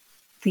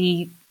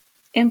 The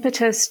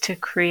impetus to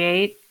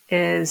create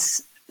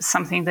is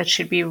something that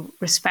should be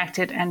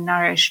respected and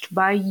nourished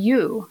by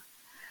you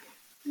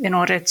in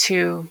order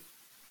to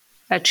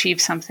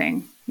achieve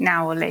something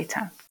now or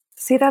later.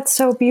 See, that's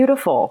so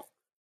beautiful.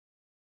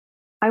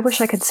 I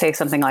wish I could say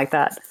something like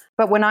that.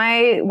 But when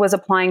I was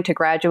applying to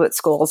graduate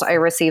schools, I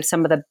received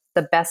some of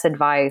the best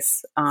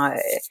advice.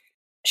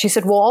 She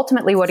said, well,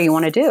 ultimately, what do you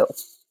want to do?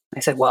 I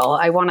said, well,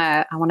 I want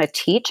to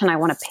teach and I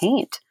want to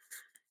paint.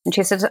 And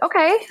she said,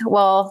 okay,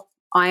 well,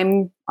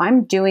 I'm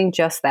doing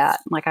just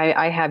that. Like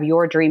I have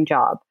your dream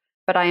job,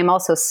 but I am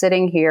also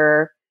sitting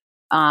here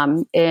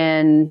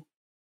in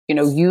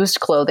used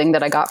clothing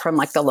that I got from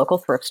like the local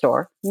thrift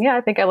store. Yeah,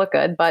 I think I look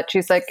good, but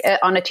she's like,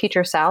 on a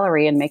teacher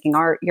salary and making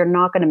art, you're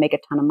not going to make a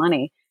ton of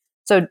money.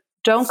 So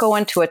don't go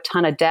into a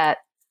ton of debt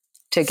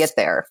to get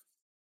there.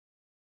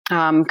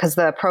 Because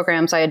the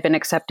programs I had been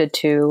accepted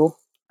to,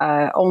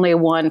 only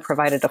one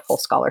provided a full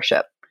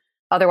scholarship.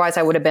 Otherwise,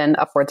 I would have been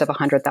upwards of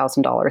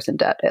 $100,000 in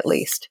debt at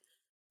least.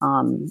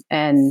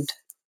 And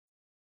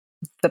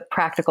the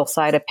practical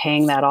side of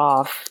paying that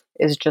off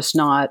is just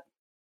not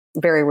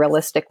very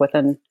realistic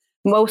within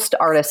most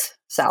artists'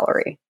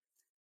 salary,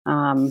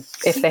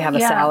 if they have a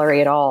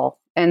salary at all.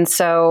 And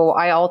so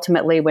I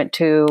ultimately went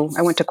to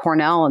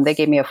Cornell and they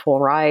gave me a full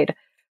ride,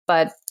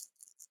 but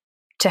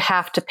to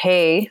have to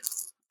pay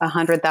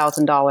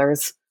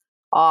 $100,000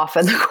 off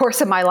in the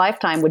course of my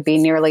lifetime would be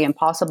nearly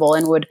impossible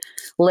and would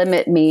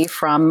limit me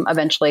from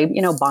eventually,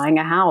 buying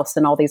a house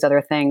and all these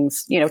other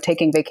things,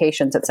 taking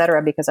vacations, et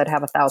cetera, because I'd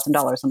have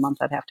 $1,000 a month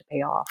I'd have to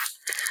pay off.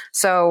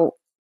 So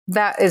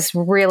that is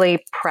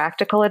really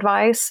practical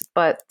advice,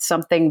 but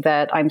something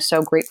that I'm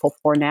so grateful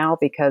for now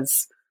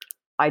because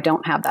I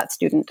don't have that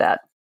student debt.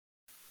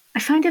 I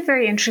find it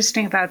very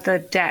interesting about the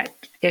debt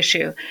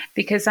issue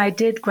because I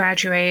did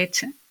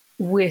graduate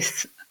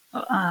with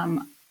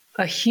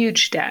a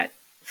huge debt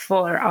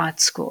for art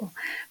school.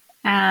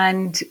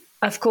 And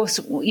of course,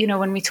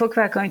 when we talk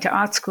about going to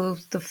art school,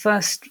 the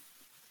first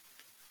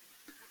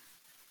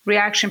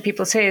reaction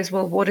people say is,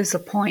 well, what is the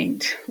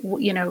point?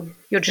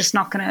 You're just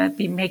not going to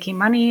be making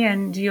money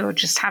and you're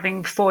just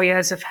having 4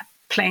 years of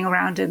playing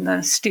around in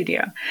the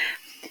studio.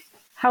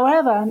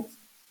 However,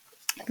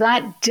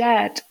 that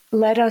debt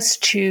led us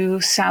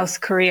to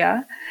South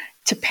Korea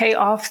to pay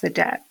off the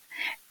debt.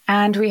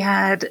 And we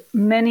had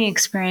many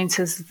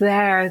experiences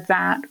there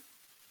that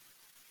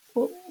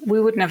we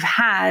wouldn't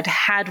have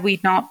had we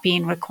not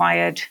been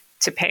required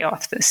to pay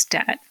off this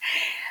debt.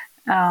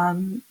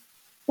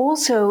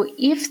 Also,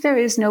 if there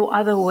is no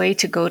other way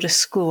to go to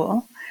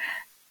school,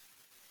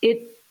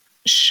 it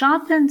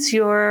sharpens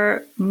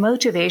your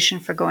motivation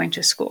for going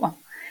to school.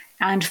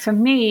 And for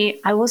me,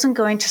 I wasn't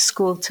going to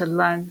school to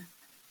learn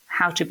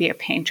how to be a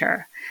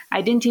painter.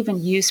 I didn't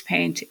even use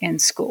paint in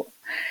school.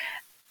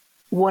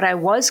 What I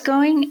was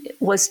going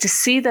was to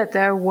see that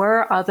there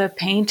were other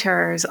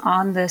painters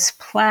on this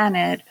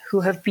planet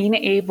who have been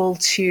able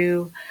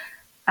to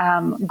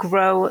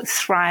grow,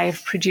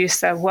 thrive, produce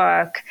their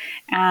work,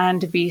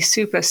 and be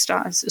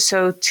superstars.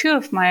 So 2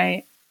 of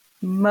my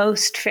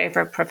most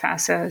favorite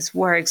professors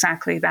were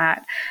exactly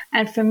that.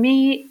 And for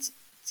me,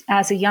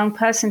 as a young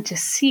person, to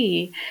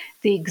see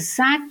the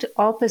exact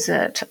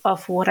opposite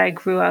of what I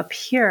grew up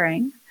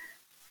hearing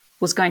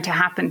was going to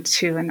happen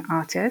to an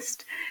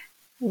artist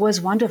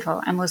was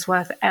wonderful and was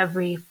worth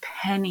every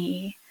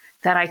penny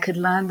that I could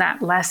learn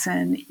that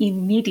lesson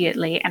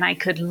immediately and I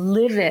could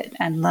live it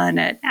and learn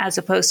it, as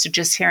opposed to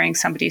just hearing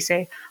somebody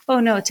say, oh,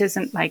 no, it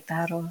isn't like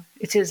that, or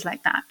it is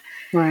like that.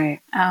 Right.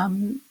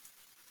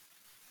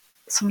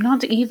 So I'm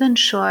not even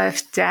sure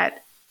if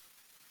debt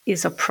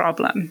is a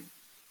problem.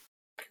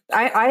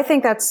 I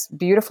think that's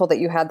beautiful that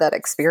you had that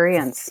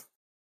experience.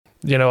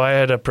 You know, I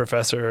had a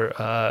professor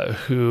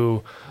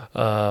who,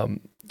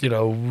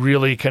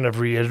 really kind of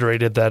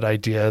reiterated that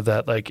idea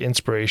that like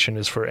inspiration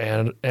is for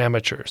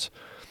amateurs.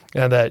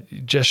 And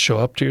that just show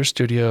up to your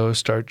studio,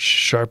 start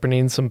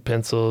sharpening some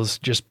pencils,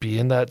 just be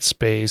in that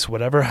space,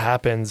 whatever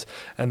happens,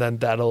 and then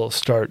that'll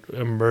start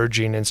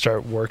emerging and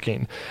start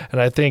working. And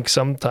I think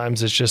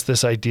sometimes it's just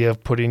this idea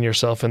of putting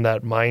yourself in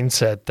that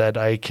mindset that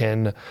I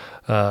can,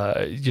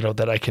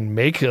 that I can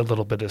make a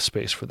little bit of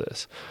space for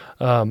this.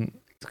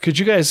 Could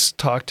you guys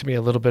talk to me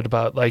a little bit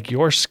about like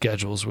your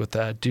schedules with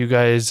that? Do you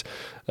guys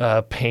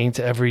paint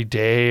every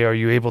day? Are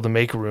you able to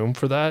make room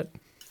for that?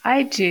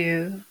 I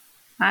do.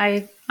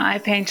 I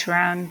paint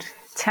around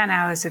 10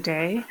 hours a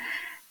day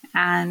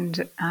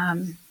and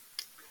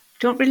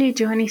don't really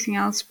do anything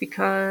else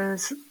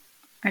because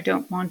I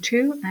don't want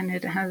to, and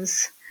it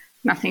has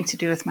nothing to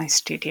do with my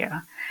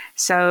studio.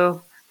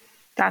 So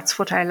that's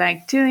what I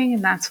like doing,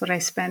 and that's what I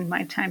spend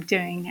my time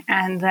doing.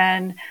 And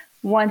then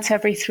once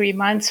every 3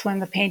 months, when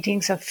the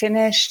paintings are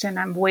finished and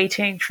I'm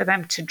waiting for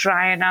them to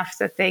dry enough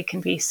that they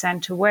can be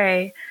sent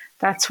away,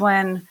 that's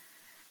when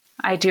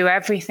I do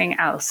everything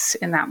else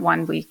in that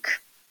 1 week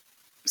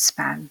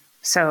span.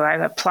 So I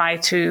apply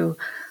to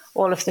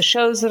all of the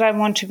shows that I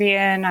want to be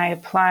in. I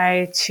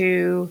apply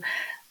to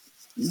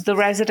the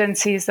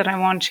residencies that I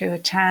want to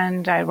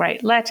attend. I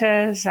write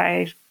letters.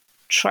 I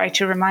try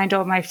to remind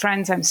all my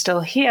friends I'm still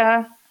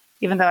here,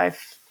 even though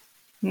I've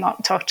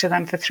not talked to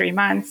them for 3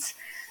 months.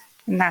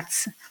 And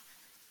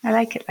I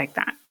like it like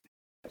that.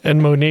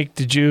 And Monique,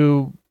 did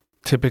you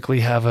typically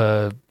have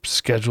a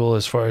schedule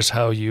as far as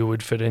how you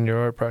would fit in your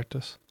art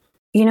practice?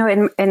 You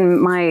know,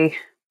 in my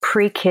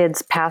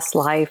pre-kids past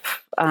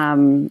life,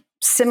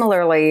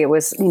 similarly, it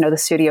was, the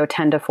studio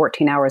 10 to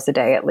 14 hours a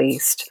day at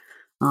least.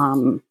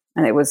 And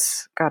it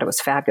was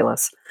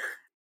fabulous.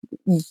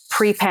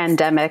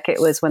 Pre-pandemic, it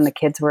was when the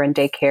kids were in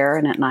daycare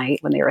and at night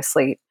when they were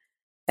asleep.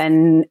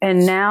 And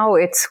now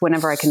it's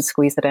whenever I can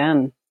squeeze it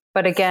in.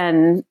 But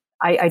again,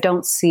 I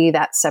don't see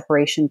that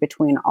separation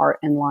between art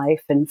and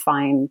life, and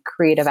find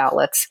creative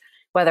outlets,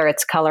 whether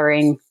it's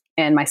coloring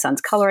in my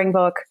son's coloring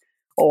book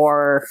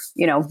or,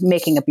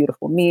 making a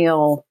beautiful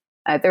meal.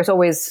 There's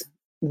always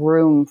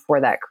room for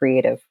that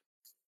creative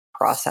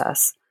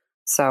process.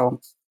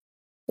 So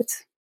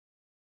it's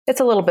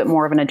a little bit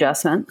more of an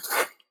adjustment.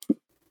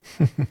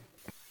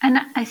 And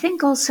I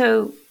think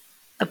also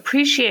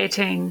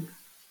appreciating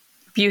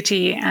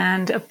beauty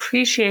and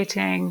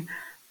appreciating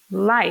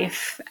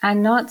life,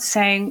 and not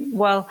saying,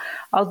 well,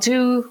 I'll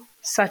do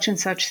such and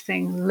such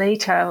thing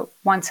later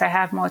once I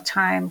have more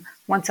time,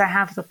 once I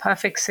have the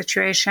perfect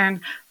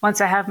situation,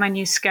 once I have my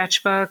new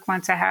sketchbook,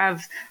 once I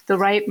have the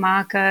right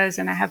markers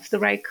and I have the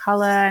right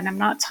color and I'm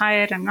not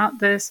tired, I'm not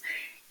this.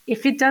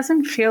 If it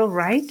doesn't feel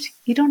right,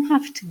 you don't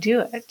have to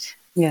do it.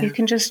 Yeah. You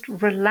can just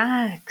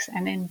relax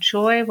and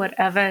enjoy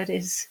whatever it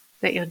is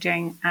that you're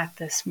doing at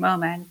this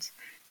moment.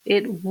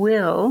 It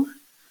will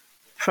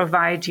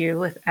provide you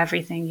with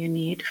everything you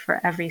need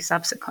for every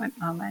subsequent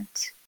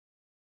moment.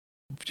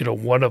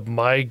 One of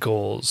my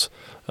goals,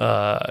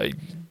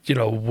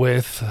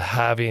 with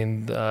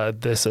having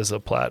this as a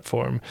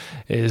platform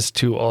is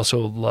to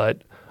also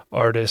let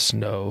artists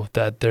know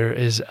that there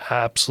is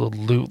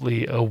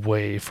absolutely a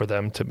way for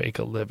them to make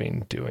a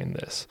living doing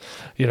this.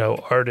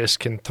 Artists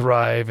can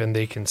thrive and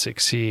they can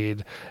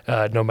succeed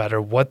no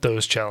matter what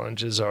those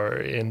challenges are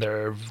in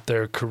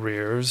their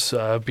careers,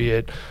 be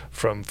it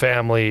from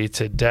family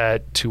to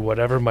debt to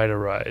whatever might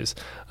arise.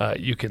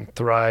 You can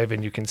thrive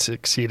and you can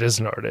succeed as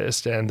an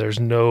artist, and there's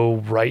no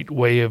right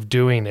way of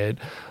doing it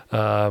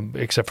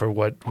except for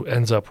what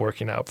ends up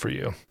working out for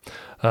you.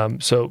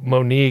 So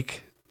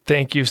Monique,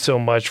 thank you so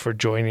much for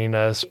joining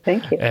us.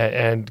 Thank you.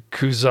 And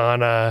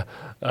Khuzana,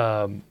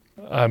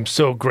 I'm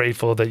so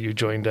grateful that you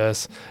joined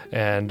us,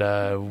 and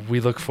we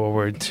look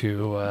forward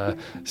to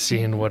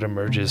seeing what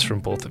emerges from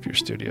both of your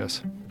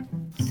studios.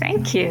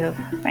 Thank you.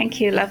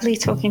 Thank you. Lovely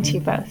talking to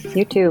you both.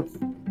 You too.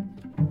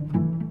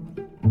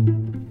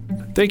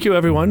 Thank you,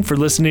 everyone, for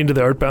listening to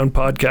the Artbound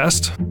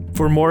podcast.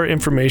 For more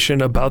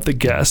information about the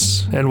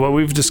guests and what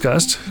we've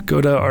discussed,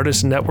 go to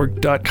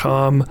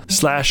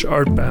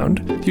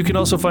artistnetwork.com/artbound. You can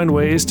also find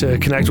ways to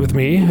connect with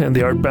me and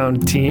the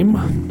Artbound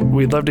team.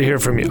 We'd love to hear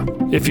from you.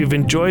 If you've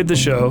enjoyed the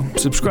show,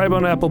 subscribe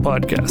on Apple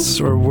Podcasts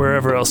or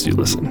wherever else you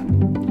listen.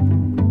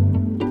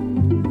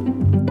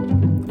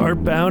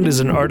 Artbound is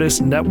an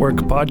Artist Network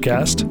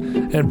podcast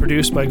and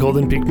produced by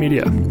Golden Peak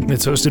Media.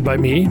 It's hosted by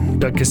me,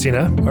 Doug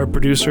Cassina. Our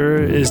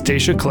producer is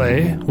Dacia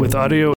Clay, with audio